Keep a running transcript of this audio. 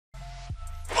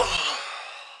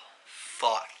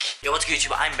fuck. Yo, what's good,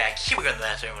 YouTube? I'm back here with the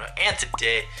Master Winner, and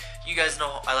today, you guys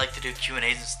know I like to do Q&As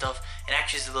and stuff, and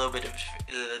actually it's a little bit of,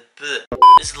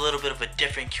 this is a little bit of a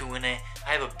different Q&A. I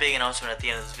have a big announcement at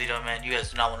the end of this video, man. You guys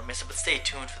do not want to miss it, but stay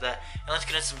tuned for that. And let's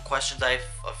get into some questions. I have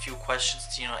a few questions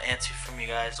to, answer from you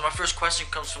guys. So my first question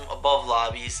comes from Above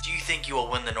Lobbies. Do you think you will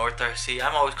win the North RC?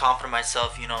 I'm always confident in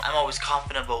myself, I'm always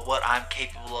confident about what I'm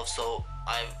capable of, so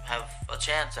I have a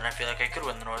chance, and I feel like I could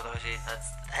win the North RC.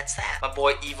 That's that. My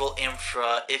boy Evil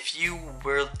Infra, if you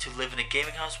were to live in a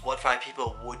gaming house, what 5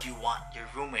 people would you want your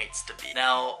roommates to be?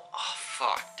 Now, oh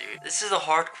fuck, dude. This is a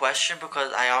hard question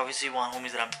because I obviously want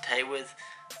homies that I'm tight with,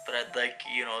 but I'd like,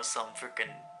 some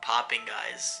freaking popping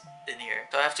guys in here.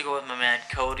 So I have to go with my man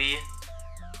Cody,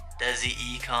 Desi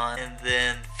Econ, and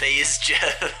then FaZe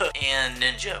Jeff, and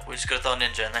Ninja. We're just gonna throw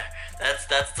Ninja in there. That's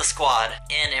the squad.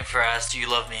 And Infra asks, do you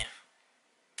love me?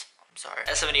 Sorry.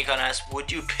 S7 Econ asks,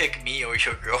 would you pick me or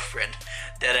your girlfriend?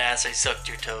 Deadass, I sucked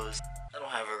your toes. I don't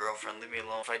have a girlfriend, leave me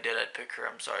alone. If I did, I'd pick her.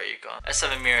 I'm sorry, Econ.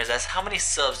 S7 Mirrors asks, how many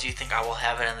subs do you think I will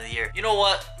have at the end of the year? You know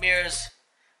what, Mirrors?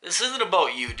 This isn't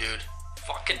about you, dude.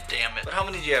 Fucking damn it. But how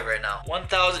many do you have right now?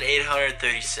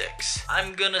 1,836.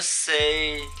 I'm gonna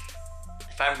say,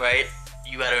 if I'm right,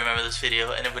 you gotta remember this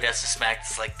video, and everybody has to smack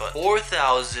this like button.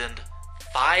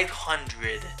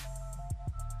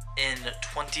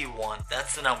 4,521.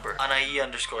 That's the number.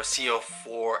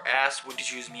 Anae_CO4 asks, would you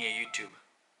choose me or YouTube?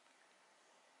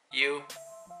 You?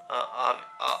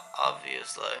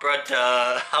 Obviously. But,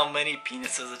 how many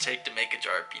peanuts does it take to make a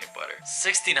jar of peanut butter?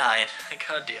 69.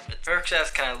 God damn it. Ferx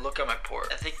asks, can I look at my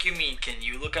port? I think you mean, can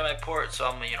you look at my port? So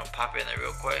I'm gonna, pop it in there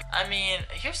real quick. I mean,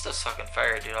 you're still sucking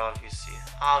fire, dude, obviously.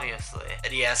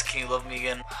 Eddie asks, can you love me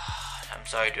again? I'm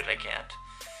sorry, dude, I can't.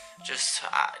 I just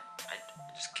can't.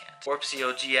 Warpsy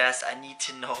OG asks, I need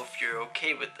to know if you're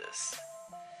okay with this.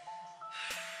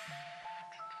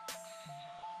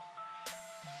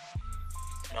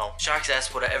 No. Sharks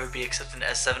asks, would I ever be accepted in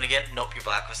S7 again? Nope, you're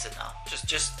blacklisted now. Just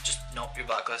nope, you're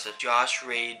blacklisted. Josh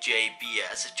Ray JB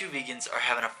asks, if 2 vegans are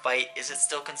having a fight, is it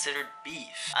still considered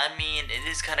beef? I mean, it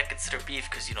is kind of considered beef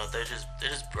because, they're just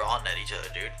brawling at each other,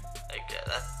 dude. Like,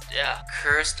 yeah.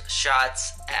 Cursed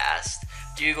Shots asked,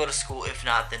 do you go to school? If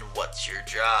not, then what's your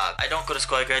job? I don't go to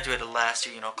school. I graduated last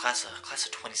year, class of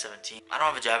 2017. I don't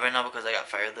have a job right now because I got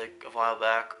fired like a while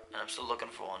back, and I'm still looking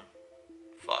for one.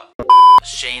 Fuck.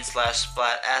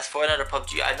 Shane/Splat asked, Fortnite or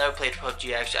PUBG? I've never played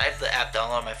PUBG actually. I have the app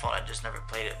downloaded on my phone. I just never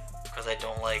played it because I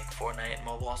don't like Fortnite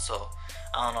mobile, so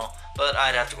I don't know. But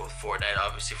I'd have to go with Fortnite,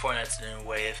 obviously. Fortnite's the new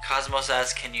wave. Cosmos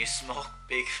asks, can you smoke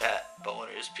big fat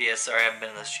boners? PS, sorry, I haven't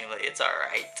been in the stream lately. It's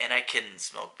alright. And I can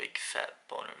smoke big fat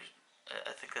boners.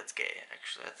 I think that's gay,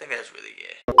 actually. I think that's really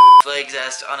gay. Flags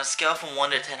asked, on a scale from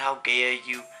 1 to 10, how gay are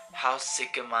you? How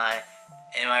sick am I?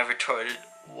 Am I retarded?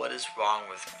 What is wrong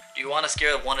with me? Do you want a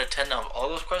scale of 1 to 10 of all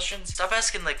those questions? Stop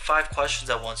asking like 5 questions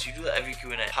at once. You do that every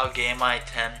Q&A. How gay am I?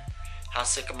 10. How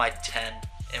sick am I? 10.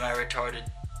 Am I retarded?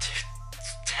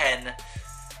 10.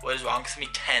 What is wrong with me?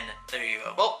 10. There you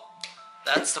go. Well,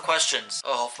 that's the questions.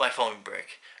 Oh, my phone would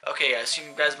break. Okay, I assume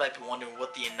you guys might be wondering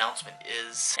what the announcement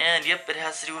is. And yep, it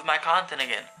has to do with my content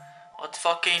again. What's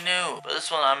fucking new? But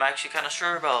this one I'm actually kind of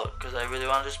sure about because I really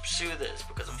want to just pursue this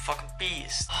because I'm a fucking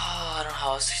beast. Oh, I don't know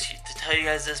how else to tell you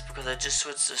guys this because I just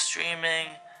switched to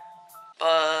streaming.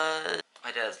 But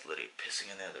my dad's literally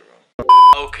pissing in the other room.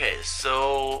 Okay,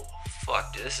 so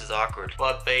fuck, dude, this is awkward.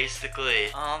 But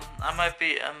basically, I might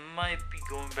be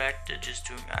going back to just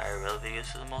doing IRL videos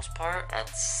for the most part.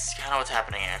 That's kind of what's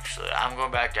happening actually. I'm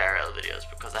going back to IRL videos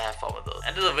because I have fun with those.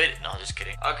 End of the video. No, just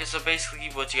kidding. Okay, so basically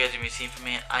what you guys are gonna be seeing from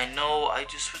me, I know I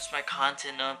just switched my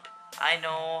content up. I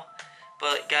know.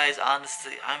 But guys,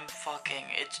 honestly, I've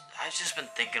just been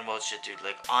thinking about shit, dude.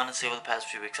 Like, honestly, over the past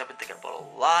few weeks, I've been thinking about a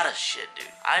lot of shit,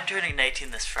 dude. I'm turning 19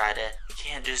 this Friday. I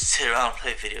can't just sit around and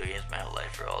play video games my whole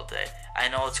life for all day. I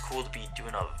know it's cool to be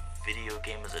doing a video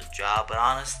game as a job, but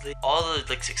honestly, all the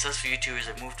like successful YouTubers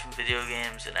that moved from video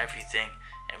games and everything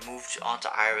and moved onto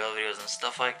IRL videos and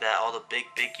stuff like that, all the big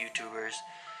YouTubers,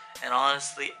 and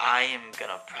honestly, I am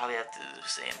gonna probably have to do the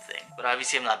same thing. But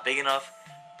obviously, I'm not big enough.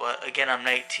 But again, I'm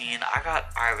 19. I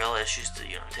got IRL issues to,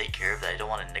 take care of that I don't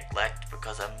want to neglect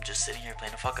because I'm just sitting here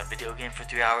playing a fucking video game for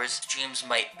 3 hours. Streams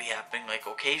might be happening like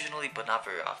occasionally, but not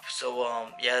very often. So,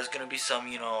 yeah, there's gonna be some,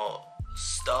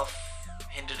 stuff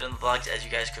hinted in the vlogs. As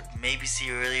you guys could maybe see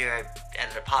earlier, I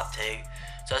added a pop tag.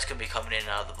 So that's gonna be coming in and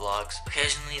out of the vlogs.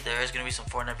 Occasionally, there is gonna be some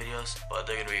Fortnite videos, but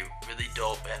they're gonna be really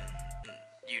dope and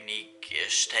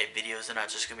unique-ish type videos. They're not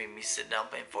just gonna be me sitting down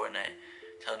playing Fortnite,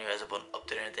 telling you guys about an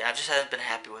update or anything. I just haven't been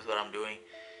happy with what I'm doing.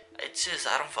 It's just,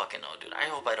 I don't fucking know, dude. I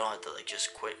hope I don't have to, like,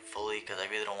 just quit fully because I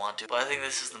really don't want to. But I think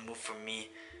this is the move for me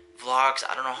vlogs.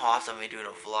 I don't know how often I'm doing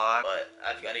a vlog, but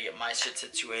I've got to get my shit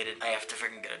situated. I have to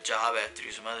freaking get a job. I have to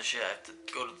do some other shit. I have to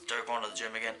start going to the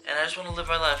gym again. And I just want to live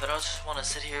my life. I don't just want to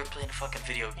sit here playing a fucking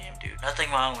video game, dude.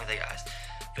 Nothing wrong with it, guys.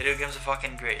 Video games are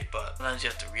fucking great, but sometimes you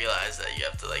have to realize that you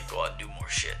have to like go out and do more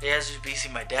shit. You guys just be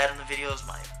seeing my dad in the videos,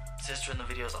 my sister in the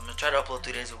videos. I'm gonna try to upload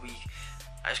 2 days a week.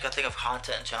 I just gotta think of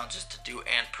content and challenges to do,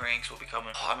 and pranks will be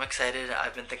coming. Oh, I'm excited.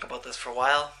 I've been thinking about this for a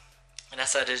while, and I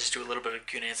decided to just do a little bit of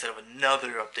Q&A instead of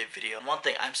another update video. And one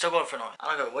thing, I'm still going for North. I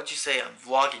don't care what you say, I'm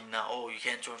vlogging now. Oh, you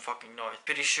can't join fucking North.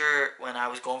 Pretty sure when I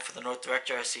was going for the North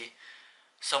Director RC,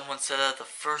 someone said that the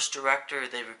first director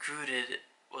they recruited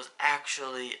was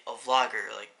actually a vlogger,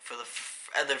 like for the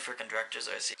other freaking directors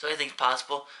I see. So anything's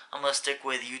possible. I'm gonna stick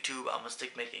with YouTube. I'm gonna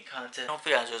stick making content.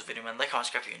 Hopefully you guys enjoy this video, man. Like, comment,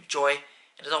 subscribe if you enjoy.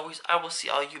 And as always, I will see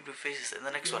all you blue faces in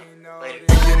the next one. Later.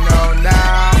 You know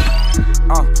now,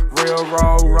 real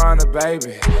road runner,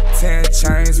 baby. 10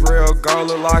 chains, real gold,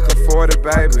 look like a 40,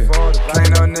 baby.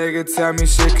 Can't no nigga tell me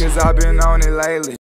shit, cause I been on it lately.